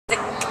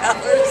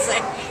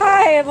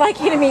Hi, I'd like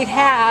you to meet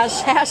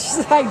Hash.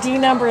 Hash's ID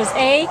number is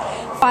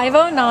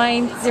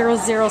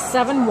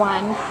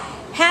A5090071.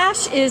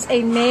 Hash is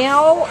a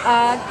male,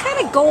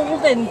 kind of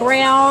golden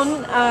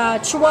brown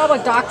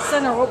Chihuahua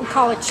Dachshund, or what we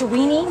call a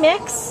Chiweenie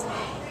mix.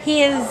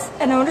 He is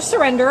an owner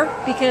surrender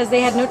because they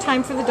had no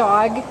time for the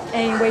dog,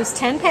 and he weighs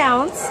 10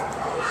 pounds.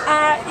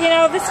 You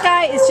know, this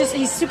guy is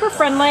he's super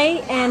friendly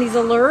and he's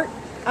alert,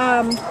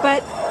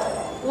 but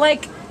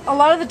like a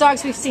lot of the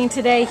dogs we've seen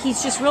today,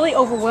 he's just really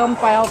overwhelmed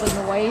by all the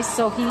noise,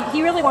 so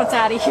he really wants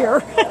out of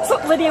here. So,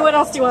 Lydia, what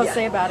else do you want to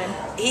say about him?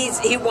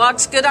 He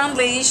walks good on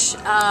leash.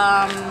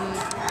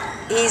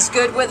 He's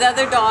good with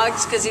other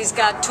dogs because he's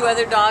got 2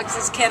 other dogs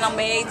as kennel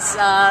mates.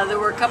 There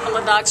were a couple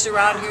of dogs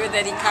around here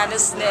that he kind of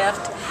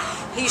sniffed.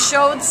 He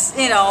showed,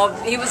 you know,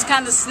 he was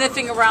kind of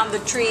sniffing around the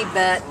tree,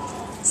 but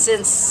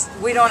since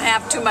we don't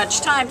have too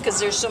much time because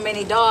there's so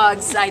many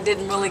dogs, I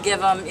didn't really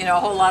give him, you know, a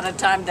whole lot of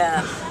time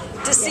to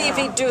see if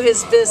he'd do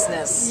his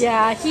business.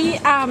 Yeah, you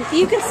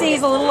can see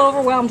he's a little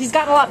overwhelmed. He's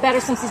gotten a lot better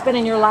since he's been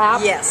in your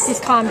lap. Yes. He's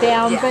calmed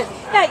down. Yeah. But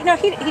yeah, you know,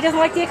 he doesn't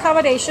like the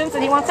accommodations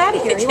and he wants out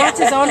of here. He wants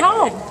his own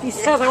home. He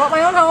says, I want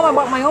my own home, I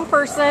want my own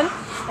person,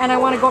 and I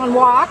want to go on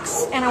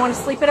walks, and I want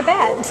to sleep in a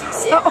bed.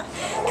 So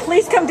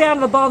please come down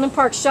to the Baldwin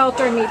Park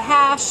shelter and meet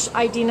Hash,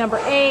 ID number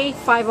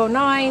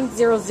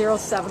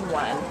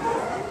A5090071.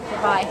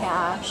 Goodbye,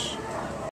 Hash.